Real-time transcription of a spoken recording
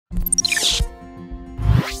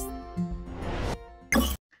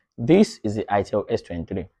This is the itel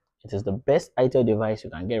S23. It is the best itel device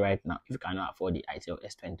you can get right now if you cannot afford the itel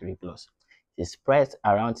S23 Plus. It is priced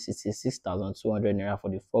around 66,200 naira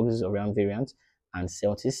for the 4 gigs of RAM variant and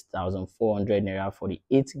 76,400 naira for the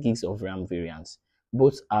 8 gigs of RAM variant.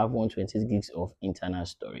 Both have 128 gigs of internal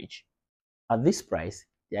storage. At this price,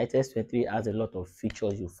 the itel S23 has a lot of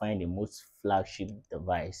features you find in most flagship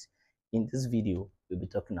device. In this video, we'll be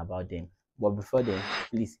talking about them. But before then,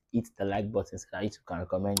 please hit the like button so that you can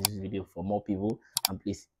recommend this video for more people, and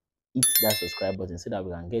please hit that subscribe button so that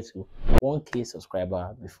we can get to 1K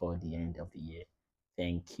subscriber before the end of the year.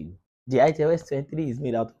 Thank you. The itel S23 is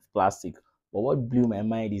made out of plastic, but what blew my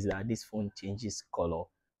mind is that this phone changes color.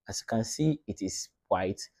 As you can see, it is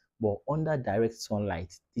white, but under direct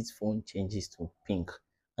sunlight, this phone changes to pink,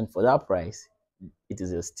 and for that price, it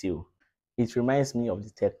is a steal. It reminds me of the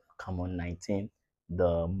Tech Camon 19,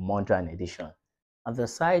 the modern edition. At the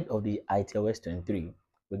side of the itel S23,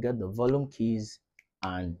 we get the volume keys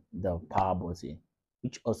and the power button,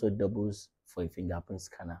 which also doubles for a fingerprint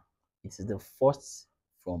scanner. It is the first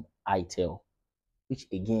from itel, which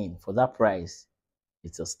again, for that price,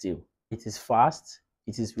 it's a steal. It is fast,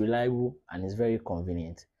 it is reliable, and it's very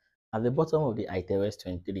convenient. At the bottom of the itel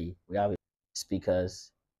S23, we have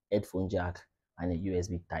speakers, headphone jack, and a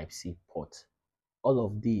USB Type-C port. All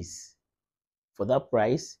of these, for that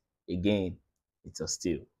price, again, it's a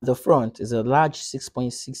steal. The front is a large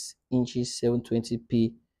 6.6 inches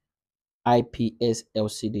 720p IPS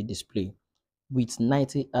LCD display with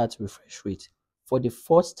 90 Hz refresh rate for the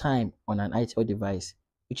first time on an itel device,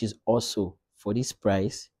 which is also, for this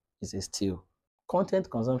price, is a steal. Content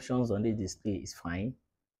consumptions on the display is fine.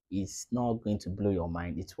 It's not going to blow your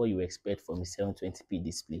mind. It's what you expect from a 720p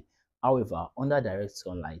display. However, under direct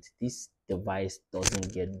sunlight, this device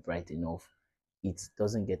doesn't get bright enough. It's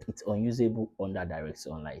unusable under direct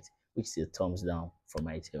sunlight, which is a thumbs down from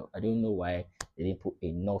itel. I don't know why they didn't put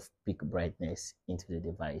enough peak brightness into the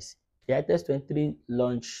device. The itel S23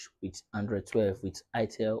 launched with Android 12 with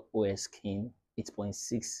itel OS skin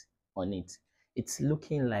 8.6 on it. It's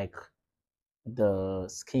looking like the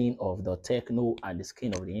skin of the Techno and the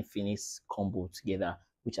skin of the Infinix combo together,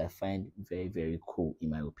 which I find very, very cool in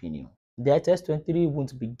my opinion. The itel S23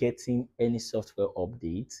 won't be getting any software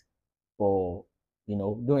update, but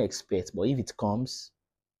don't expect. But if it comes,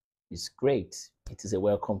 it's great. It is a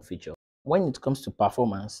welcome feature. When it comes to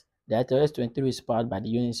performance, the itel S23 is powered by the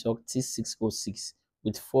Unisoc T606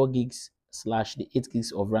 with 4 gigs / the 8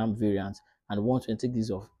 gigs of RAM variant and 120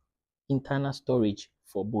 gigs of internal storage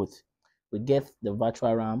for both. We get the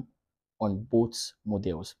virtual RAM on both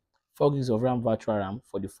models. 4 gigs of RAM virtual RAM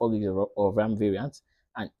for the 4 gigs of RAM variant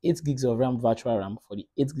and 8 gigs of RAM virtual RAM for the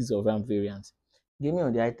 8 gigs of RAM variant. Gaming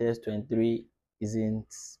on the itel S23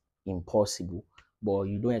 isn't impossible, but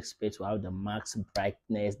you don't expect to have the max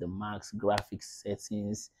brightness, the max graphics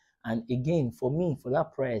settings. And again, for me, for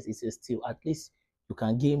that price, it's a steal. At least you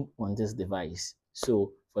can game on this device.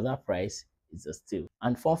 So for that price, it's a steal.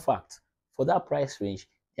 And fun fact, for that price range,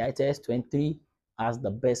 the itel S23 has the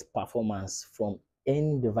best performance from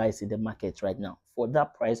any device in the market right now. For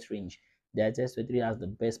that price range, the itel S23 has the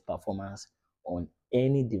best performance on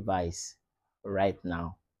any device right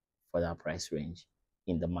now for that price range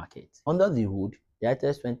in the market. Under the hood, the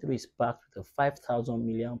itel S23 is packed with a 5,000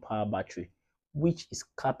 mAh battery, which is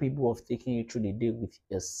capable of taking you through the day with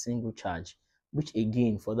a single charge, which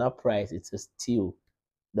again, for that price, it's a steal.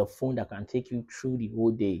 The phone that can take you through the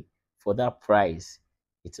whole day, for that price,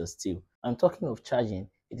 it's a steal. And talking of charging,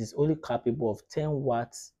 it is only capable of 10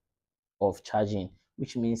 watts of charging,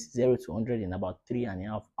 which means 0 to 100 in about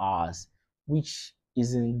 3.5 hours, which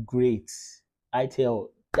isn't great.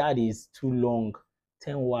 itel, that is too long.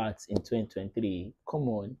 10 watts in 2023. Come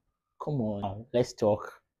on. Now, let's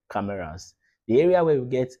talk cameras. The area where we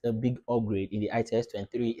get a big upgrade in the itel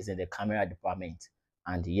S23 is in the camera department,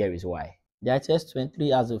 and here is why. The itel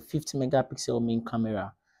S23 has a 50 megapixel main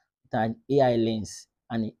camera with an AI lens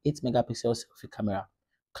and an 8 megapixel selfie camera.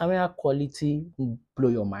 Camera quality will blow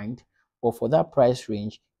your mind, but for that price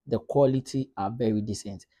range, the quality are very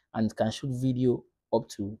decent and it can shoot video up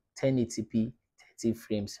to 1080p 30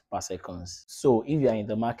 frames per second. So if you are in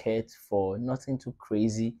the market for nothing too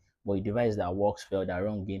crazy, but a device that works well, that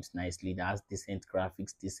runs games nicely, that has decent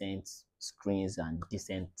graphics, decent screens, and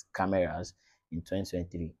decent cameras in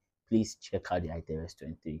 2023, please check out the itel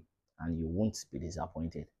S23 and you won't be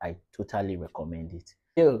disappointed. I totally recommend it.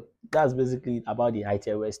 So that's basically about the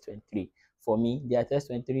itel S23. For me, the itel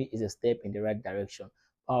S23 is a step in the right direction.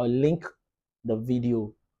 I'll link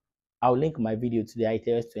my video to the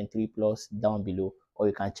itel S23 Plus down below, or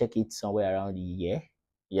you can check it somewhere around the year.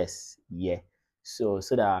 Yes, yeah. So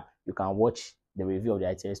that you can watch the review of the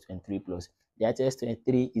itel S23 Plus. The itel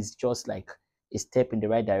S23 is just like a step in the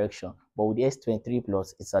right direction, but with the S23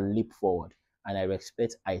 Plus, it's a leap forward, and I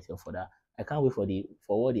respect itel for that. I can't wait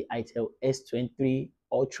for what the itel S23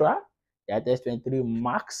 Ultra, the itel S23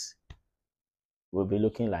 Max will be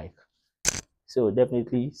looking like. So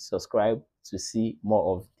definitely subscribe to see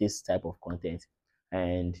more of this type of content.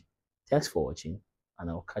 And thanks for watching, and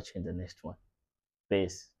I'll catch you in the next one.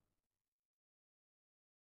 Peace.